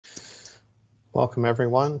Welcome,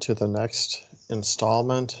 everyone, to the next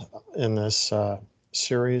installment in this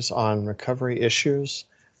series on recovery issues.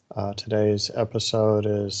 Today's episode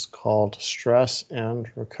is called Stress and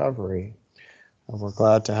Recovery. We're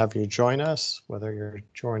glad to have you join us, whether you're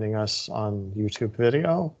joining us on YouTube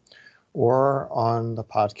video or on the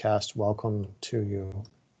podcast. Welcome to you.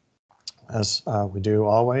 As we do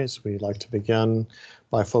always, we like to begin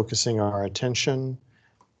by focusing our attention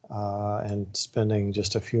and spending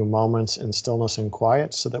just a few moments in stillness and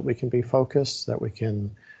quiet so that we can be focused, that we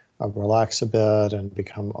can relax a bit and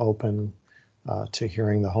become open to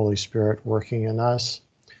hearing the Holy Spirit working in us.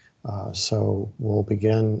 So we'll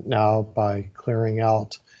begin now by clearing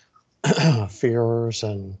out fears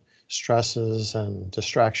and stresses and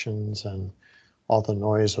distractions and all the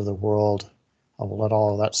noise of the world. We'll let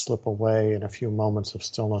all of that slip away in a few moments of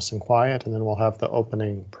stillness and quiet, and then we'll have the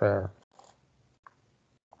opening prayer.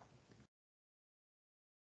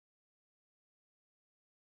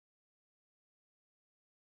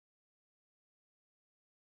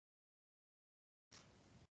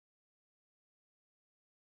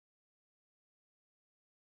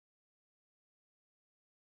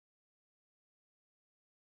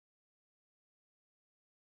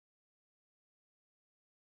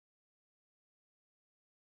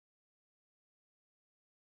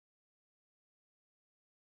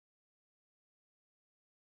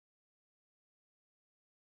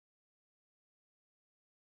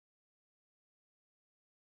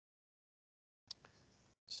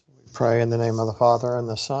 So we pray in the name of the Father, and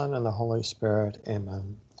the Son, and the Holy Spirit.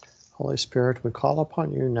 Amen. Holy Spirit, we call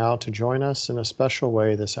upon you now to join us in a special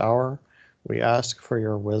way this hour. We ask for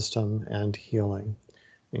your wisdom and healing.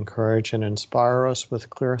 Encourage and inspire us with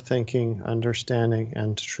clear thinking, understanding,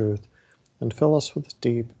 and truth, and fill us with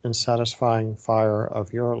deep and satisfying fire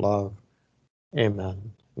of your love. Amen.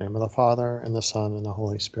 In the name of the Father, and the Son, and the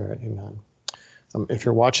Holy Spirit. Amen. If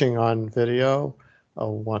you're watching on video, I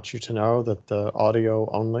want you to know that the audio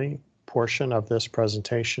only portion of this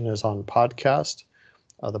presentation is on podcast.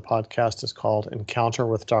 The podcast is called Encounter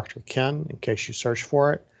with Dr. Ken, in case you search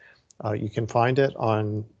for it. You can find it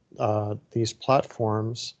on these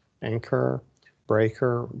platforms: Anchor,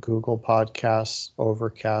 Breaker, Google Podcasts,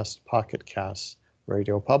 Overcast, Pocket Casts,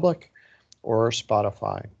 Radio Public, or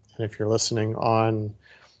Spotify. And if you're listening on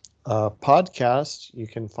podcast, you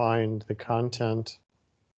can find the content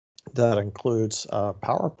that includes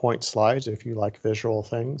PowerPoint slides if you like visual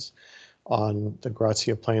things on the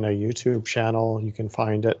Grazia Plena YouTube channel. You can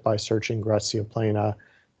find it by searching Grazia Plena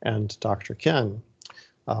and Dr. Ken.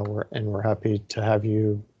 We're happy to have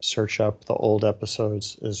you search up the old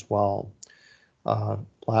episodes as well.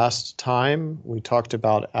 Last time we talked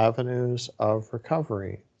about avenues of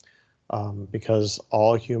recovery. Because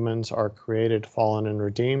all humans are created, fallen, and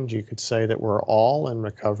redeemed, you could say that we're all in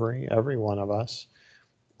recovery, every one of us.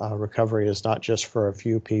 Recovery is not just for a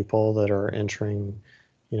few people that are entering,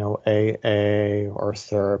 AA or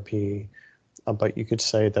therapy, but you could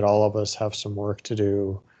say that all of us have some work to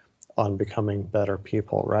do on becoming better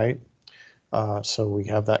people, right? So we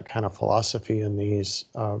have that kind of philosophy in these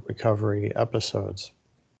recovery episodes.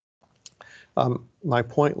 My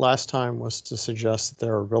point last time was to suggest that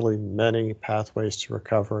there are really many pathways to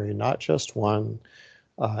recovery, not just one.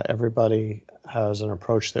 Everybody has an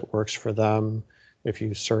approach that works for them. If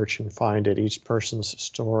you search and find it, each person's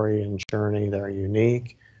story and journey, they're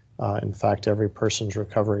unique. In fact, every person's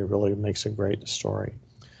recovery really makes a great story.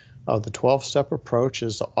 The 12-step approach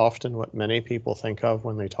is often what many people think of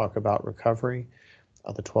when they talk about recovery.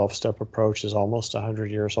 The 12-step approach is almost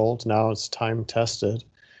 100 years old now. It's time-tested.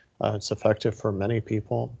 It's effective for many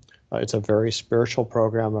people. It's a very spiritual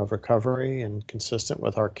program of recovery and consistent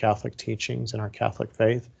with our Catholic teachings and our Catholic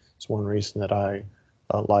faith. It's one reason that I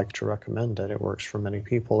like to recommend it. It works for many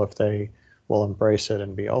people if they will embrace it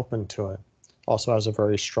and be open to it. Also has a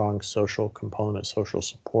very strong social component. Social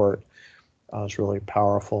support is really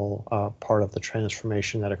powerful part of the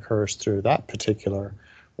transformation that occurs through that particular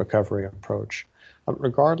recovery approach.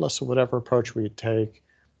 Regardless of whatever approach we take,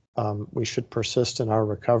 we should persist in our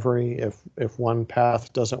recovery. If one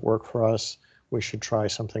path doesn't work for us, we should try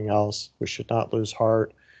something else. We should not lose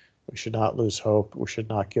heart. We should not lose hope. We should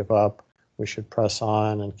not give up. We should press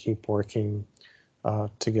on and keep working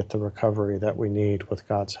to get the recovery that we need with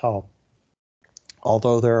God's help.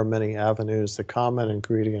 Although there are many avenues, the common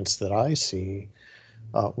ingredients that I see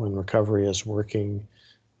when recovery is working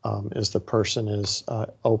is the person is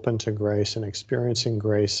open to grace and experiencing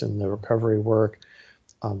grace in the recovery work,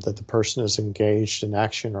 that the person is engaged in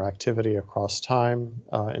action or activity across time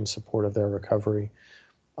in support of their recovery,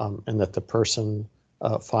 and that the person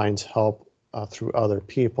finds help through other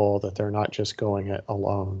people, that they're not just going it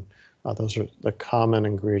alone. Those are the common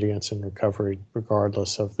ingredients in recovery,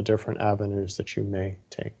 regardless of the different avenues that you may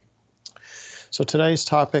take. So today's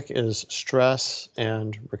topic is stress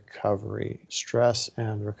and recovery. Stress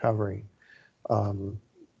and recovery.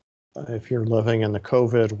 If you're living in the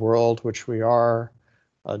COVID world, which we are,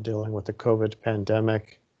 dealing with the COVID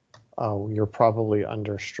pandemic, you're probably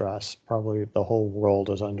under stress. Probably the whole world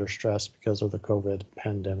is under stress because of the COVID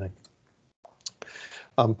pandemic.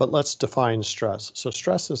 But let's define stress. So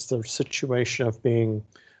stress is the situation of being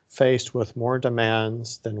faced with more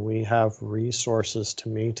demands than we have resources to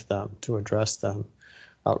meet them, to address them.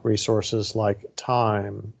 Resources like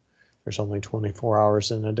time, there's only 24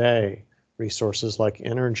 hours in a day. Resources like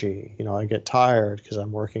energy, I get tired because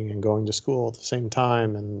I'm working and going to school at the same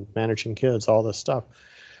time and managing kids, all this stuff.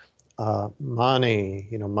 Money,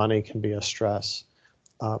 money can be a stress.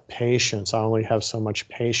 Patience, I only have so much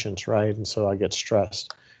patience, right? And so I get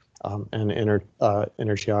stressed. And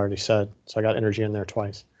energy, I already said, so I got energy in there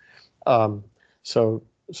twice. So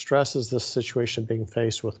stress is this situation of being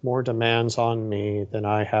faced with more demands on me than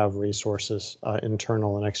I have resources,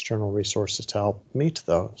 internal and external resources to help meet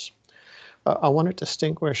those. I want to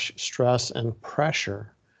distinguish stress and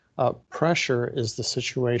pressure. Pressure is the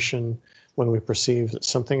situation when we perceive that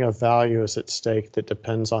something of value is at stake that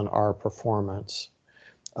depends on our performance.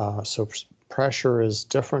 So pressure is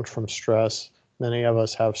different from stress. Many of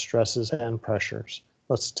us have stresses and pressures.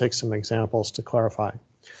 Let's take some examples to clarify.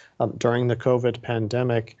 During the COVID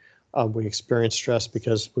pandemic, we experienced stress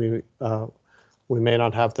because we may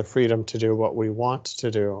not have the freedom to do what we want to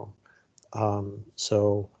do.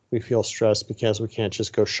 So we feel stressed because we can't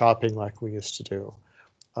just go shopping like we used to do.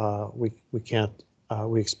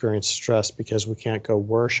 We experience stress because we can't go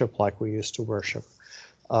worship like we used to worship.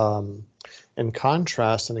 In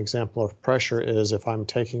contrast, an example of pressure is if I'm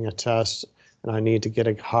taking a test and I need to get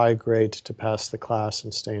a high grade to pass the class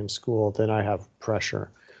and stay in school, then I have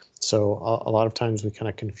pressure. So a lot of times we kind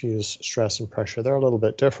of confuse stress and pressure. They're a little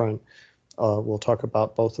bit different. We'll talk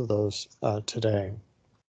about both of those today.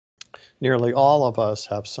 Nearly all of us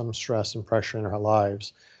have some stress and pressure in our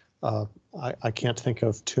lives. I can't think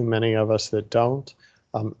of too many of us that don't.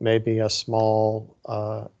 Maybe a small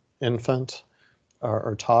infant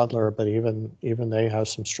or toddler, but even they have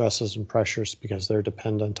some stresses and pressures because they're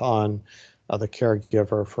dependent on the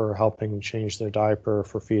caregiver for helping change their diaper,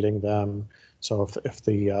 for feeding them. So if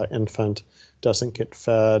the infant doesn't get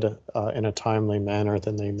fed in a timely manner,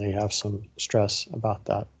 then they may have some stress about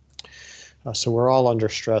that. So we're all under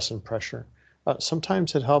stress and pressure.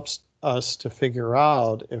 Sometimes it helps us to figure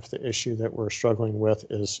out if the issue that we're struggling with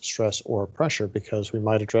is stress or pressure, because we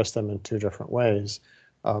might address them in two different ways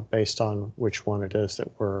based on which one it is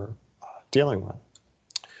that we're dealing with.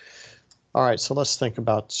 All right, so let's think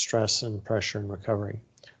about stress and pressure and recovery.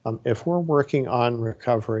 If we're working on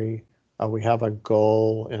recovery, we have a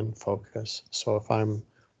goal in focus. So if I'm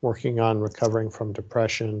working on recovering from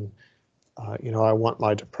depression, I want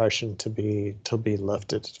my depression to be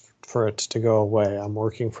lifted, for it to go away. I'm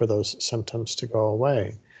working for those symptoms to go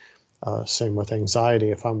away. Same with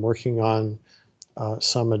anxiety. If I'm working on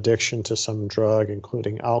some addiction to some drug,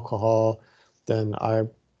 including alcohol, then I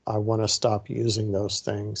want to stop using those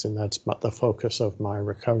things, and that's the focus of my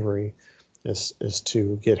recovery is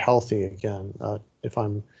to get healthy again. If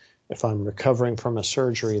I'm recovering from a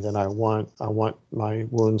surgery, then I want my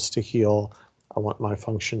wounds to heal. I want my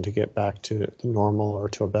function to get back to normal or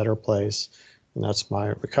to a better place, and that's my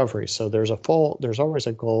recovery. So there's always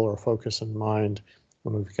a goal or focus in mind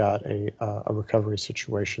when we've got a recovery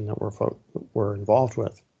situation that we're involved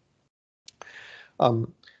with.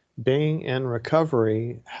 Being in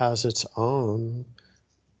recovery has its own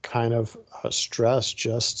kind of stress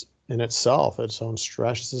just in itself, its own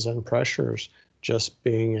stresses and pressures, just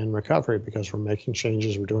being in recovery, because we're making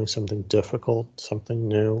changes, we're doing something difficult, something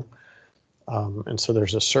new. And so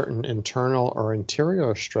there's a certain internal or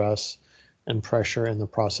interior stress and pressure in the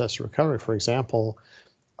process of recovery. For example,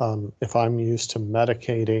 if I'm used to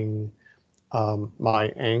medicating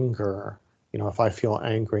my anger, if I feel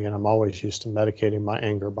angry, and I'm always used to medicating my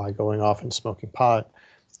anger by going off and smoking pot,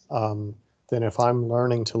 then if I'm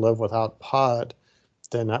learning to live without pot,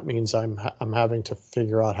 then that means I'm having to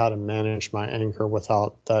figure out how to manage my anger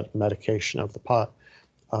without that medication of the pot.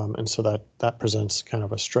 And so that presents kind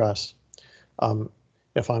of a stress.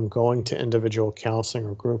 If I'm going to individual counseling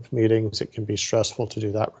or group meetings, it can be stressful to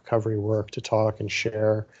do that recovery work, to talk and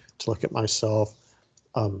share, to look at myself.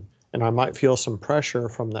 And I might feel some pressure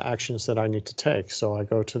from the actions that I need to take. So I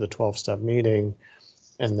go to the 12-step meeting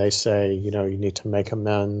and they say, you need to make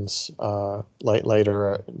amends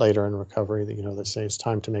later in recovery. They say it's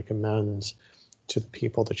time to make amends to the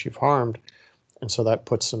people that you've harmed. And so that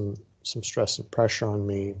puts some some stress and pressure on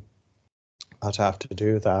me to have to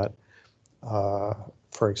do that,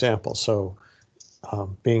 for example. So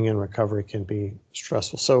being in recovery can be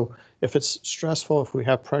stressful. So if it's stressful, if we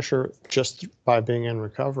have pressure just by being in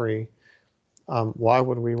recovery, why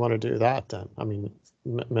would we want to do that then? I mean,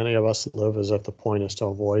 many of us live as if the point is to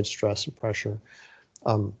avoid stress and pressure.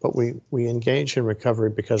 But we engage in recovery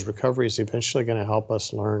because recovery is eventually going to help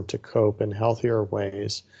us learn to cope in healthier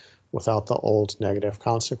ways without the old negative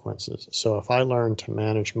consequences. So if I learn to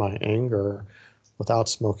manage my anger without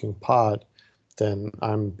smoking pot, then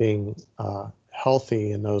I'm being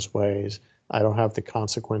healthy in those ways. I don't have the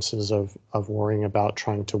consequences of worrying about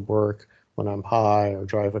trying to work when I'm high, or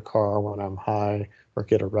drive a car when I'm high, or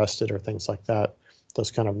get arrested, or things like that. Those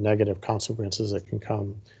kind of negative consequences that can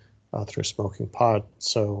come through smoking pot.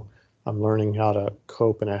 So I'm learning how to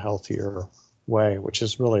cope in a healthier way, which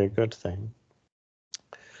is really a good thing.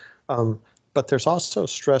 But there's also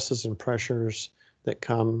stresses and pressures that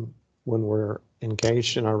come when we're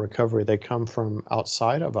engaged in our recovery. They come from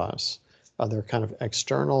outside of us. They're kind of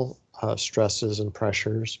external stresses and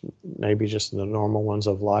pressures, maybe just the normal ones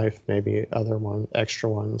of life, maybe other extra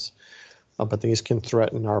ones. But these can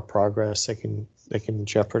threaten our progress. They can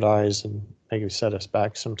jeopardize and maybe set us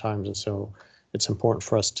back sometimes. And so it's important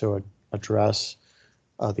for us to address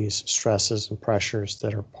these stresses and pressures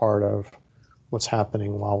that are part of what's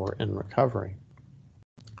happening while we're in recovery.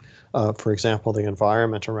 For example, the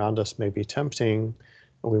environment around us may be tempting.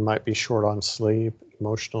 We might be short on sleep,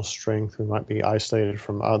 emotional strength. We might be isolated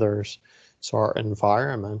from others. So our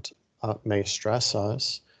environment may stress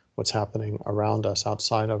us, what's happening around us,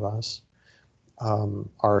 outside of us.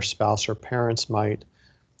 Our spouse or parents might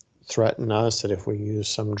threaten us that if we use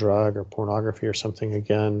some drug or pornography or something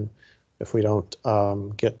again, if we don't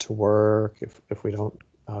get to work, if we don't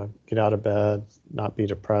get out of bed, not be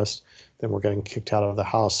depressed, then we're getting kicked out of the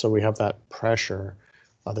house. So we have that pressure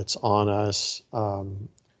that's on us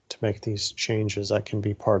to make these changes. That can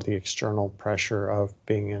be part of the external pressure of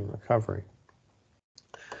being in recovery.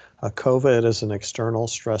 COVID is an external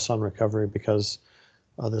stress on recovery because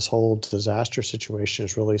this whole disaster situation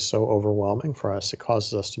is really so overwhelming for us. It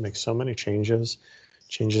causes us to make so many changes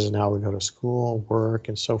in how we go to school, work,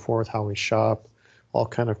 and so forth, how we shop, all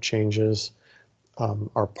kind of changes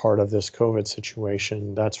are part of this COVID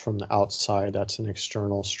situation. That's from the outside. That's an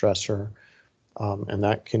external stressor, and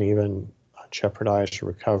that can even jeopardize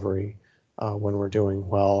recovery when we're doing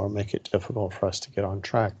well, or make it difficult for us to get on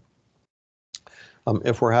track.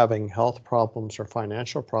 If we're having health problems or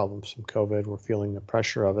financial problems from COVID, we're feeling the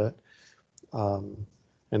pressure of it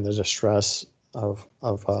and the distress of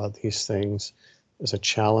these things is a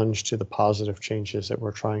challenge to the positive changes that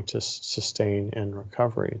we're trying to sustain in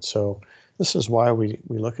recovery. So this is why we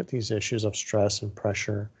look at these issues of stress and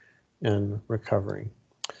pressure in recovery.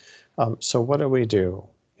 So what do we do?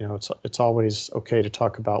 You know, it's always okay to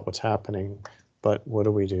talk about what's happening, but what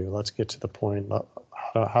do we do? Let's get to the point.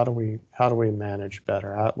 How do we manage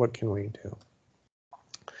better? What can we do?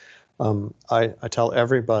 I tell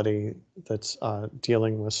everybody that's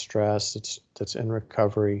dealing with stress, that's in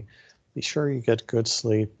recovery, be sure you get good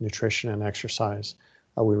sleep, nutrition, and exercise.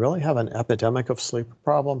 We really have an epidemic of sleep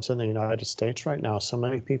problems in the United States right now. So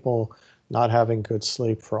many people not having good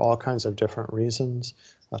sleep for all kinds of different reasons.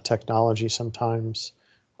 Technology sometimes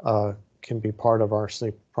can be part of our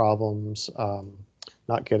sleep problems.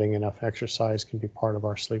 Not getting enough exercise can be part of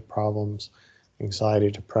our sleep problems.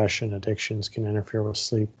 Anxiety, depression, addictions can interfere with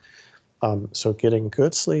sleep. So getting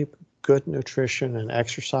good sleep, good nutrition, and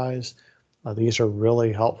exercise, these are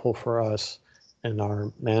really helpful for us in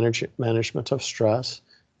our management of stress.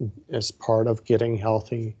 As part of getting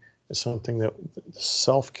healthy, is something that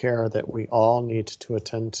self-care that we all need to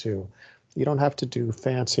attend to. You don't have to do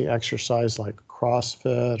fancy exercise like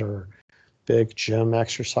CrossFit or big gym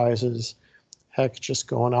exercises. Heck, just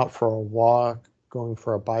going out for a walk, going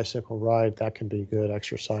for a bicycle ride, that can be good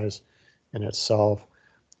exercise in itself.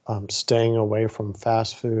 Staying away from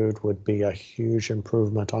fast food would be a huge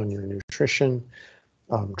improvement on your nutrition.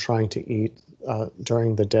 Trying to eat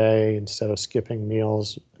during the day instead of skipping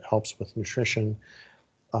meals helps with nutrition.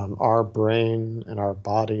 Our brain and our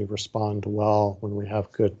body respond well when we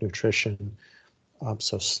have good nutrition.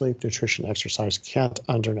 So sleep, nutrition, exercise, can't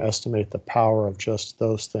underestimate the power of just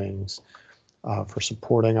those things for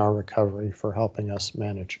supporting our recovery, for helping us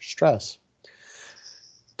manage stress.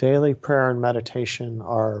 Daily prayer and meditation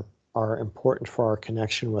are important for our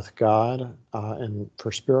connection with God and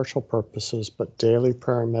for spiritual purposes, but daily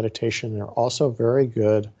prayer and meditation are also very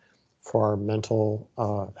good for our mental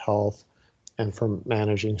health and for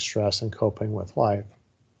managing stress and coping with life.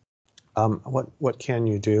 What can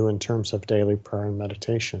you do in terms of daily prayer and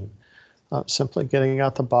meditation? Simply getting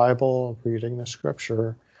out the Bible, reading the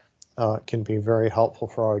scripture can be very helpful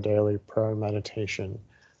for our daily prayer and meditation.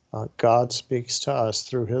 God speaks to us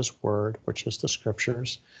through his word, which is the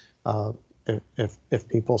scriptures. Uh, if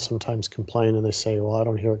people sometimes complain and they say, well, I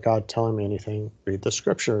don't hear God telling me anything, read the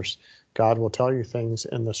scriptures. God will tell you things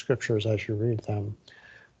in the scriptures as you read them.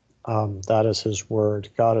 That is his word.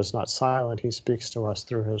 God is not silent. He speaks to us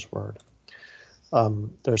through his word.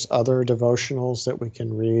 There's other devotionals that we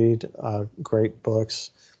can read, great books,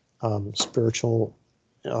 spiritual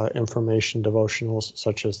information devotionals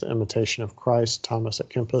such as The Imitation of Christ, Thomas à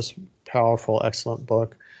Kempis, powerful, excellent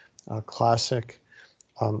book, classic,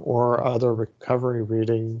 or other recovery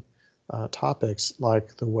reading topics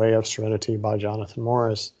like The Way of Serenity by Jonathan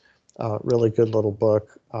Morris, really good little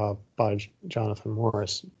book by Jonathan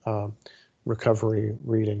Morris, recovery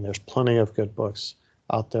reading. There's plenty of good books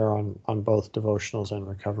out there on both devotionals and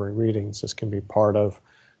recovery readings. This can be part of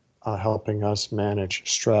helping us manage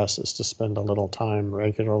stress, is to spend a little time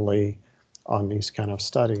regularly on these kind of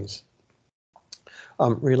studies.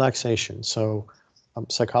 Relaxation. So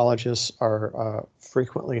psychologists are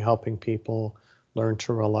frequently helping people learn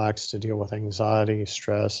to relax, to deal with anxiety,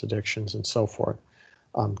 stress, addictions, and so forth.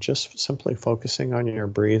 Just simply focusing on your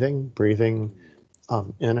breathing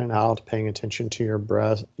in and out, paying attention to your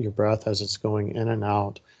breath as it's going in and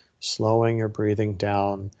out, slowing your breathing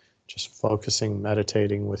down, just focusing,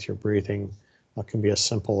 meditating with your breathing can be a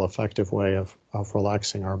simple, effective way of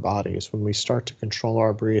relaxing our bodies. When we start to control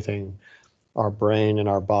our breathing, our brain and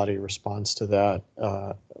our body responds to that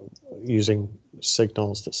using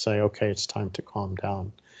signals that say, okay, it's time to calm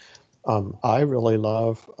down. I really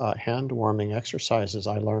love hand warming exercises.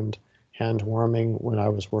 I learned hand warming when I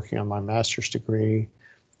was working on my master's degree.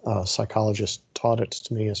 A psychologist taught it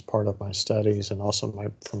to me as part of my studies and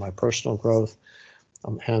also for my personal growth.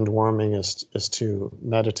 Hand warming is to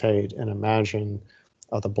meditate and imagine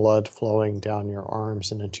the blood flowing down your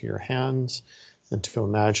arms and into your hands, and to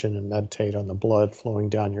imagine and meditate on the blood flowing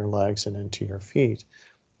down your legs and into your feet.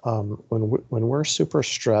 When we're super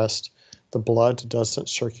stressed, the blood doesn't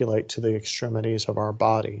circulate to the extremities of our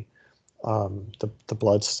body. The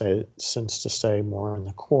blood tends to stay more in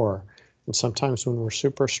the core. And sometimes when we're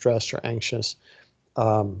super stressed or anxious,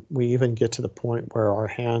 we even get to the point where our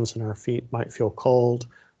hands and our feet might feel cold,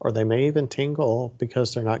 or they may even tingle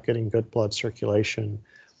because they're not getting good blood circulation.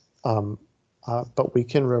 But we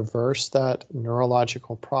can reverse that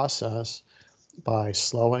neurological process by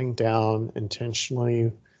slowing down,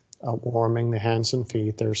 intentionally warming the hands and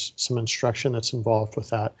feet. There's some instruction that's involved with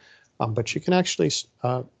that. But you can actually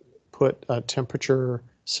put temperature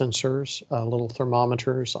sensors, little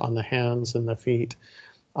thermometers on the hands and the feet,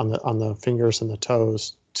 on the fingers and the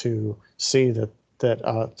toes, to see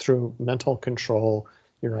that through mental control,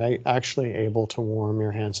 you're actually able to warm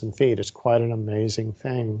your hands and feet. It's quite an amazing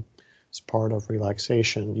thing. It's part of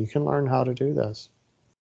relaxation. You can learn how to do this.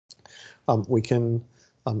 We can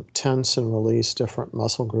tense and release different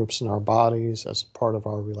muscle groups in our bodies as part of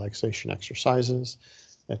our relaxation exercises.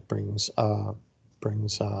 It brings a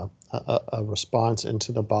response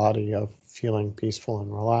into the body of feeling peaceful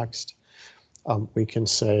and relaxed. We can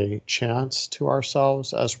say chants to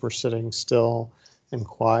ourselves as we're sitting still and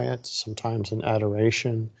quiet, sometimes in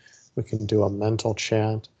adoration. We can do a mental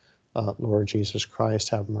chant, Lord Jesus Christ,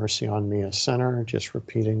 have mercy on me, a sinner, just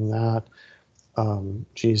repeating that.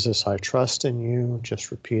 Jesus, I trust in you,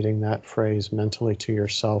 just repeating that phrase mentally to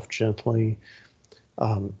yourself gently.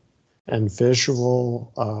 And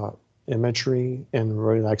visual imagery and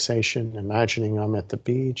relaxation, imagining I'm at the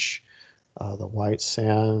beach, the white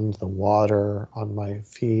sand, the water on my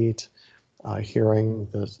feet, hearing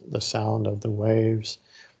the sound of the waves,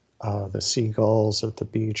 the seagulls at the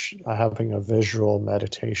beach, having a visual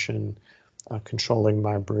meditation, controlling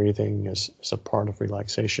my breathing is a part of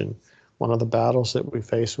relaxation. One of the battles that we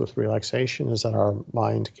face with relaxation is that our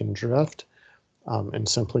mind can drift, and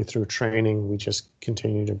simply through training, we just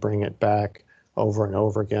continue to bring it back over and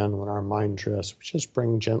over again. When our mind drifts, we just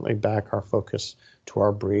bring gently back our focus to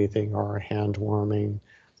our breathing, or our hand warming,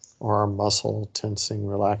 or our muscle tensing,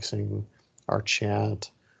 relaxing, our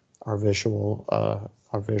chant, our visual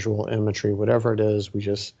imagery, whatever it is, we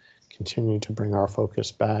just continue to bring our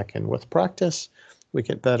focus back. And with practice, we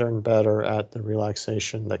get better and better at the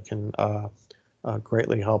relaxation that can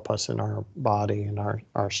greatly help us in our body and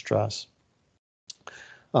our stress.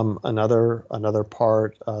 Another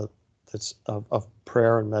part that's of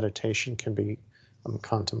prayer and meditation can be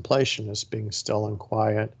contemplation, is being still and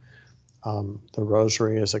quiet. The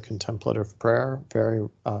Rosary is a contemplative prayer,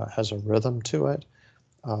 has a rhythm to it.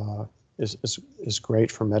 is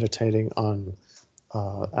great for meditating on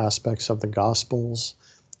aspects of the Gospels,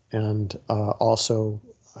 and also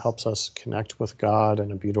helps us connect with God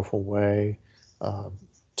in a beautiful way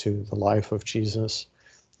to the life of Jesus,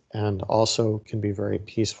 and also can be very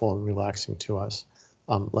peaceful and relaxing to us.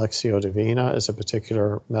 Lectio Divina is a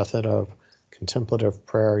particular method of contemplative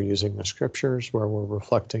prayer using the scriptures, where we're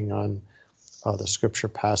reflecting on the scripture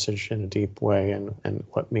passage in a deep way and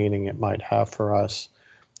what meaning it might have for us.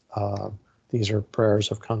 These are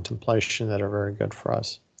prayers of contemplation that are very good for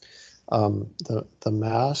us. The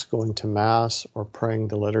Mass, going to Mass, or praying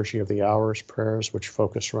the Liturgy of the Hours prayers, which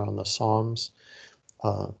focus around the Psalms.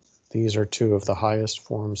 These are two of the highest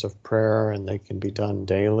forms of prayer, and they can be done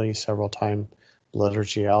daily, several times.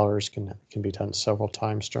 Liturgy hours can be done several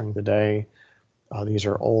times during the day. These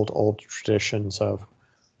are old traditions of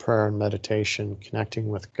prayer and meditation, connecting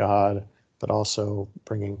with God, but also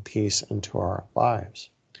bringing peace into our lives.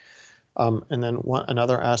 And then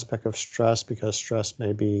another aspect of stress, because stress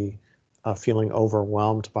may be feeling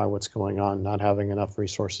overwhelmed by what's going on, not having enough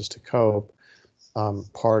resources to cope.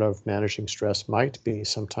 Part of managing stress might be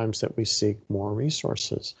sometimes that we seek more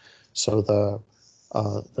resources. So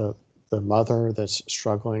the mother that's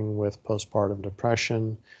struggling with postpartum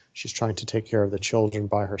depression, she's trying to take care of the children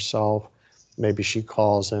by herself. Maybe she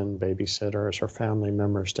calls in babysitters or family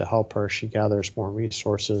members to help her. She gathers more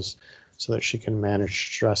resources so that she can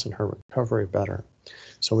manage stress in her recovery better.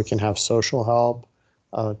 So we can have social help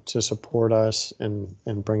to support us in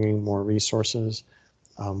bringing more resources.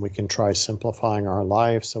 We can try simplifying our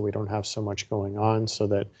life so we don't have so much going on, so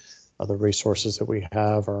that the resources that we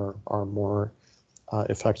have are more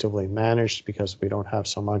effectively managed because we don't have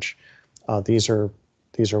so much. These are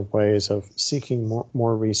ways of seeking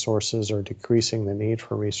more resources or decreasing the need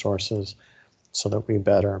for resources so that we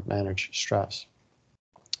better manage stress.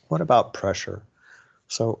 What about pressure?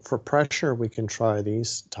 So for pressure, we can try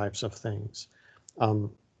these types of things.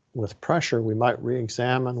 With pressure, we might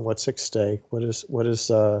re-examine what's at stake, what is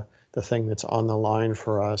the thing that's on the line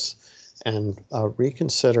for us, and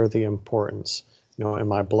reconsider the importance.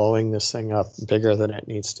 Am I blowing this thing up bigger than it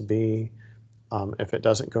needs to be? If it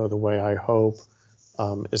doesn't go the way I hope,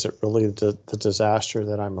 is it really the disaster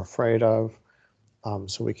that I'm afraid of?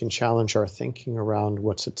 So we can challenge our thinking around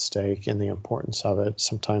what's at stake and the importance of it.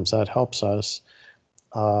 Sometimes that helps us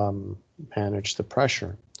manage the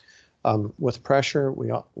pressure. With pressure,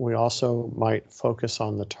 we also might focus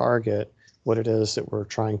on the target, what it is that we're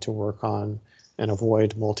trying to work on, and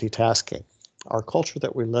avoid multitasking. Our culture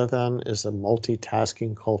that we live in is a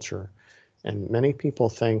multitasking culture, and many people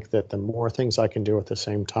think that the more things I can do at the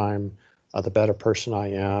same time, the better person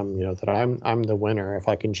I am. That I'm the winner if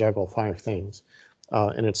I can juggle 5 things,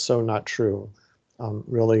 and it's so not true.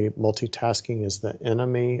 Really, multitasking is the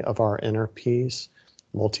enemy of our inner peace.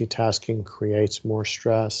 Multitasking creates more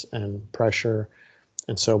stress and pressure.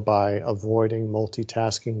 And so by avoiding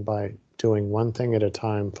multitasking, by doing one thing at a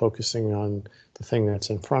time, focusing on the thing that's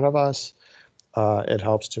in front of us, it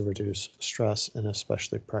helps to reduce stress and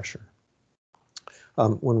especially pressure.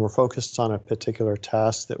 When we're focused on a particular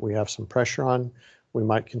task that we have some pressure on, we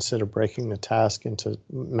might consider breaking the task into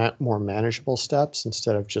more manageable steps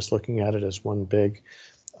instead of just looking at it as one big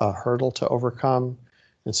hurdle to overcome.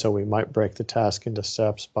 And so we might break the task into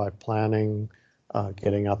steps by planning,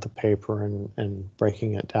 getting out the paper and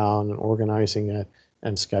breaking it down and organizing it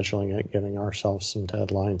and scheduling it, giving ourselves some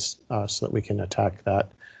deadlines so that we can attack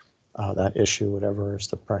that issue, whatever is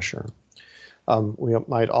the pressure. We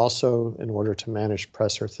might also, in order to manage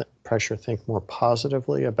pressure, think more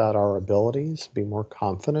positively about our abilities, be more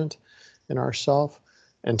confident in ourselves,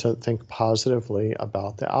 and to think positively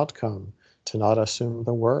about the outcome, to not assume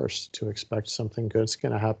the worst, to expect something good's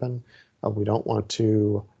going to happen. We don't want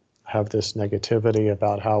to have this negativity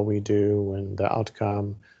about how we do and the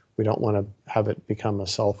outcome. We don't want to have it become a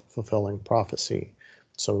self-fulfilling prophecy.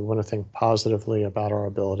 So we want to think positively about our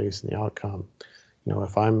abilities and the outcome.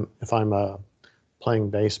 If I'm playing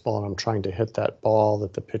baseball and I'm trying to hit that ball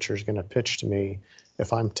that the pitcher's going to pitch to me,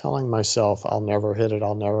 if I'm telling myself I'll never hit it,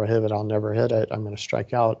 I'll never hit it, I'll never hit it, I'm going to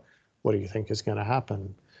strike out, what do you think is going to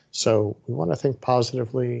happen? So we want to think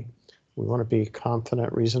positively. We want to be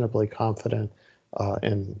confident, reasonably confident,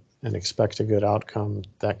 and expect a good outcome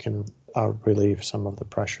that can relieve some of the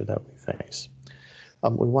pressure that we face.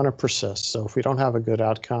 We want to persist. So if we don't have a good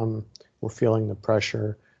outcome, we're feeling the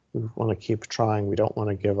pressure, we want to keep trying. We don't want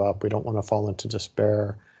to give up. We don't want to fall into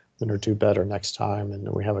despair. We're going to do better next time. And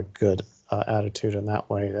we have a good attitude in that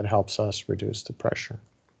way that helps us reduce the pressure.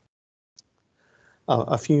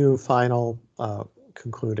 A few final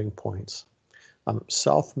concluding points.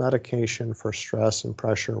 Self-medication for stress and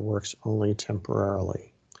pressure works only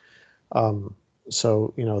temporarily.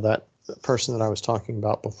 So, that person that I was talking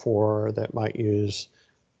about before that might use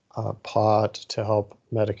pot to help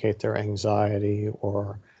medicate their anxiety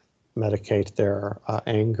or medicate their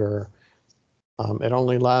anger, it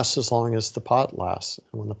only lasts as long as the pot lasts.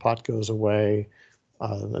 And when the pot goes away,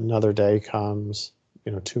 another day comes,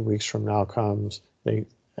 2 weeks from now comes, they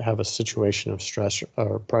have a situation of stress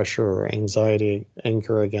or pressure or anxiety,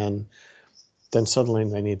 anger again, then suddenly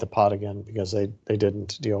they need the pot again because they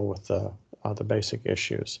didn't deal with the basic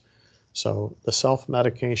issues. So the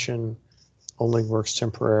self-medication only works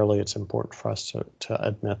temporarily. It's important for us to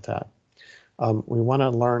admit that. We want to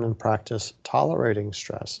learn and practice tolerating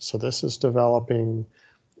stress. So this is developing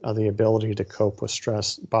the ability to cope with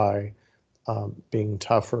stress by being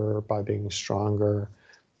tougher, by being stronger,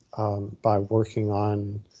 by working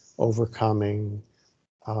on overcoming.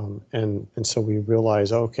 And so we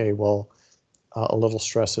realize, okay, well, a little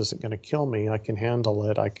stress isn't going to kill me. I can handle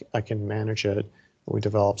it. I can manage it. We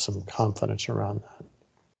develop some confidence around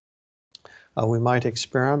that. We might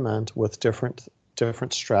experiment with different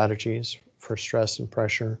strategies for stress and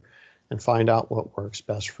pressure and find out what works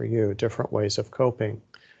best for you, different ways of coping.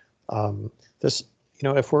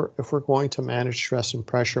 If we're going to manage stress and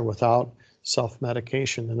pressure without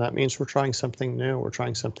self-medication, then that means we're trying something new. We're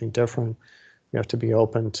trying something different. We have to be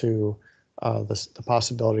open to the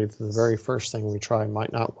possibility that the very first thing we try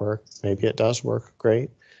might not work. Maybe it does work, great.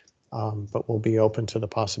 But we'll be open to the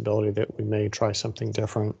possibility that we may try something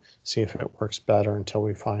different, see if it works better until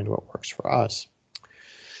we find what works for us.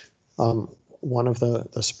 One of the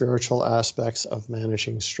spiritual aspects of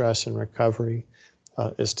managing stress and recovery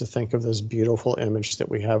is to think of this beautiful image that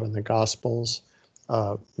we have in the Gospels,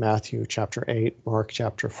 Matthew chapter 8, Mark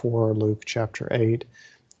chapter 4, Luke chapter 8,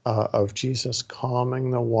 of Jesus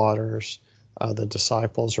calming the waters. The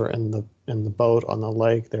disciples are in the boat on the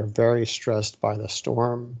lake. They're very stressed by the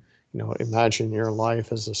storm. Imagine your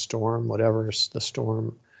life as a storm, whatever's the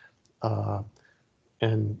storm.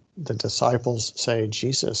 And the disciples say,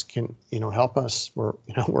 Jesus, can help us? We're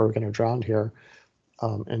going to drown here.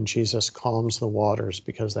 And Jesus calms the waters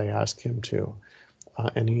because they ask him to.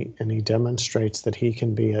 And he demonstrates that he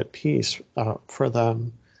can be at peace for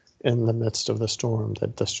them in the midst of the storm,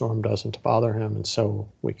 that the storm doesn't bother him. And so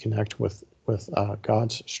we connect with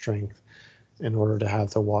God's strength in order to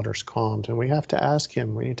have the waters calmed. And we have to ask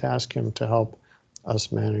him, we need to ask him to help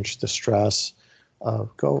us manage the stress.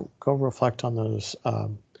 Go reflect on those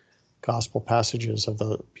gospel passages of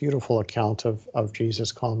the beautiful account of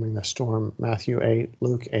Jesus calming the storm, Matthew 8,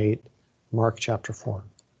 Luke 8, Mark chapter 4.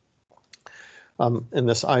 And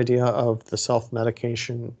this idea of the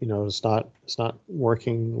self-medication, is not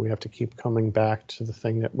working. We have to keep coming back to the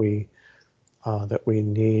thing that we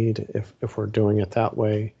need if we're doing it that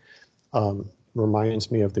way.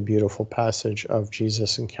 Reminds me of the beautiful passage of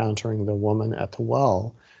Jesus encountering the woman at the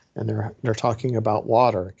well, and they're talking about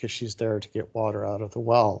water because she's there to get water out of the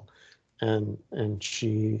well, and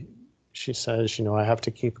she says, I have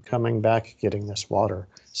to keep coming back getting this water.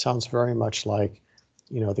 Sounds very much like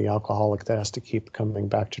the alcoholic that has to keep coming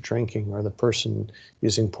back to drinking, or the person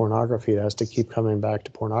using pornography that has to keep coming back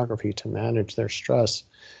to pornography to manage their stress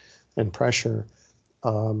and pressure.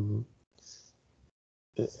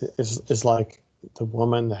 Is like the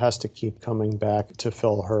woman that has to keep coming back to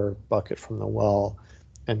fill her bucket from the well.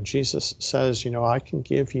 And Jesus says, I can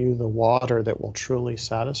give you the water that will truly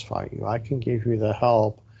satisfy you. I can give you the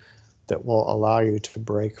help that will allow you to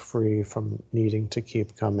break free from needing to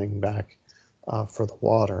keep coming back for the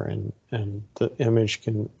water. And the image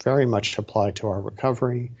can very much apply to our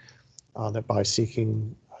recovery, that by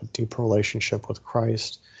seeking a deep relationship with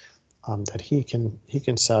Christ, that he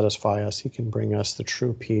can satisfy us. He can bring us the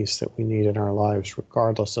true peace that we need in our lives,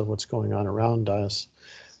 regardless of what's going on around us,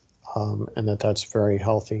 and that's very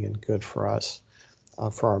healthy and good for us,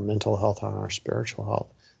 for our mental health and our spiritual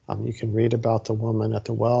health. You can read about the woman at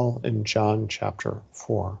the well in John chapter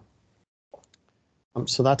 4.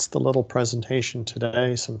 So that's the little presentation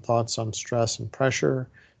today, some thoughts on stress and pressure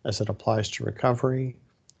as it applies to recovery.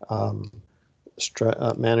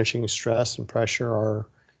 Managing stress and pressure are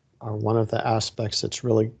one of the aspects that's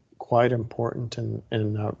really quite important in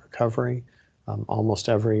recovery. Almost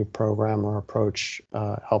every program or approach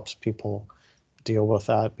helps people deal with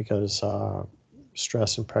that because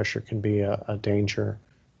stress and pressure can be a danger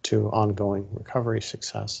to ongoing recovery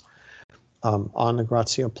success. On the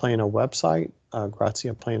Grazia Plena website,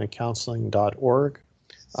 graziaplenacounseling.org,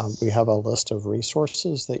 we have a list of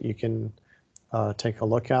resources that you can take a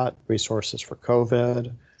look at, resources for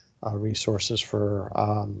COVID, resources for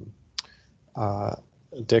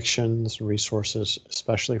addictions, resources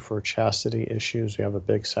especially for chastity issues. We have a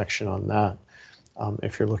big section on that.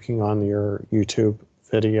 If you're looking on your YouTube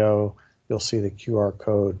video, you'll see the QR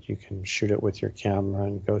code. You can shoot it with your camera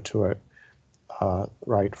and go to it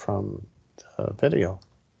right from the video.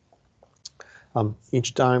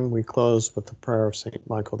 Each time we close with the prayer of St.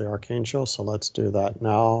 Michael the Archangel, so let's do that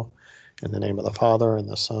now. In the name of the Father, and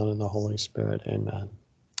the Son, and the Holy Spirit, amen.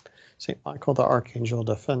 St. Michael the Archangel,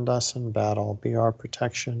 defend us in battle, be our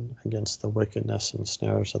protection against the wickedness and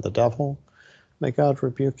snares of the devil. May God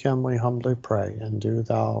rebuke him, we humbly pray, and do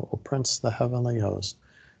thou, O Prince of the heavenly host,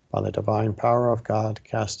 by the divine power of God,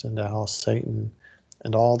 cast into hell Satan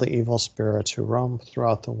and all the evil spirits who roam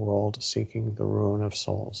throughout the world, seeking the ruin of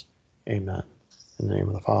souls. Amen. In the name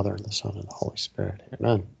of the Father, and the Son, and the Holy Spirit.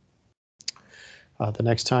 Amen. The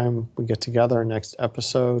next time we get together, next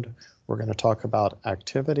episode, we're going to talk about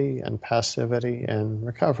activity and passivity and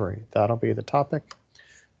recovery. That'll be the topic.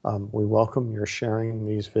 We welcome your sharing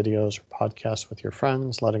these videos or podcasts with your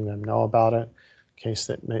friends, letting them know about it, in case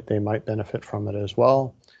that they might benefit from it as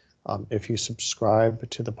well. If you subscribe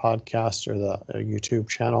to the podcast or the YouTube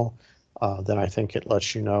channel, then I think it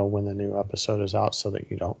lets you know when the new episode is out so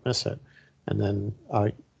that you don't miss it. And then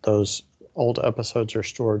those old episodes are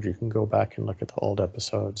stored. You can go back and look at the old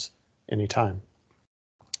episodes anytime.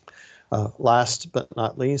 Last but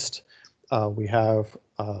not least, we have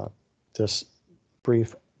this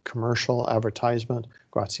brief commercial advertisement.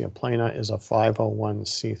 Grazia Plena is a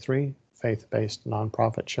 501c3 faith-based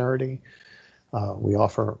nonprofit charity. We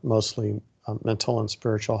offer mostly mental and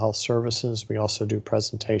spiritual health services. We also do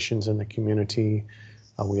presentations in the community.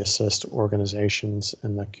 We assist organizations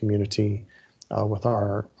in the community with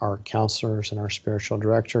our counselors and our spiritual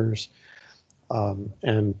directors.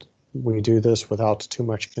 And we do this without too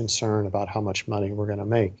much concern about how much money we're going to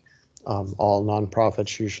make. All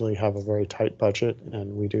nonprofits usually have a very tight budget,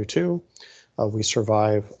 and we do too. We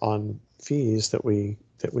survive on fees that we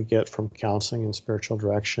get from counseling and spiritual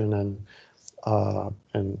direction, and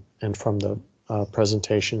from the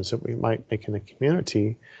presentations that we might make in the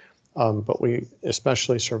community. But we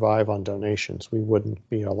especially survive on donations. We wouldn't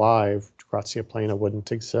be alive. Grazia Plena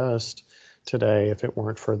wouldn't exist today if it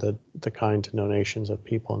weren't for the kind donations of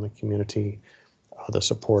people in the community, the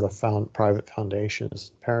support of private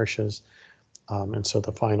foundations, parishes. And so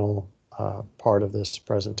the final part of this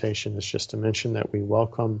presentation is just to mention that we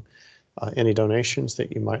welcome any donations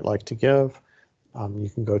that you might like to give. You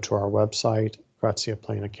can go to our website,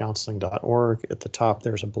 graziaplenacounseling.org. At the top,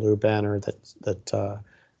 there's a blue banner that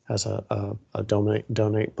has a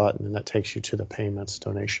donate button, and that takes you to the payments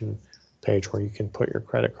donation page where you can put your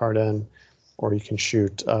credit card in, or you can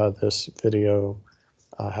shoot this video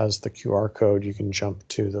has the QR code. You can jump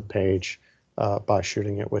to the page by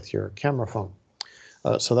shooting it with your camera phone.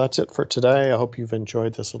 So that's it for today. I hope you've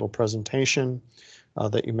enjoyed this little presentation,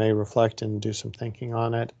 that you may reflect and do some thinking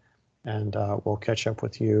on it. And we'll catch up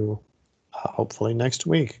with you hopefully next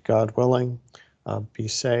week, God willing. Be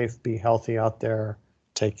safe, be healthy out there.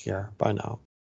 Take care. Bye now.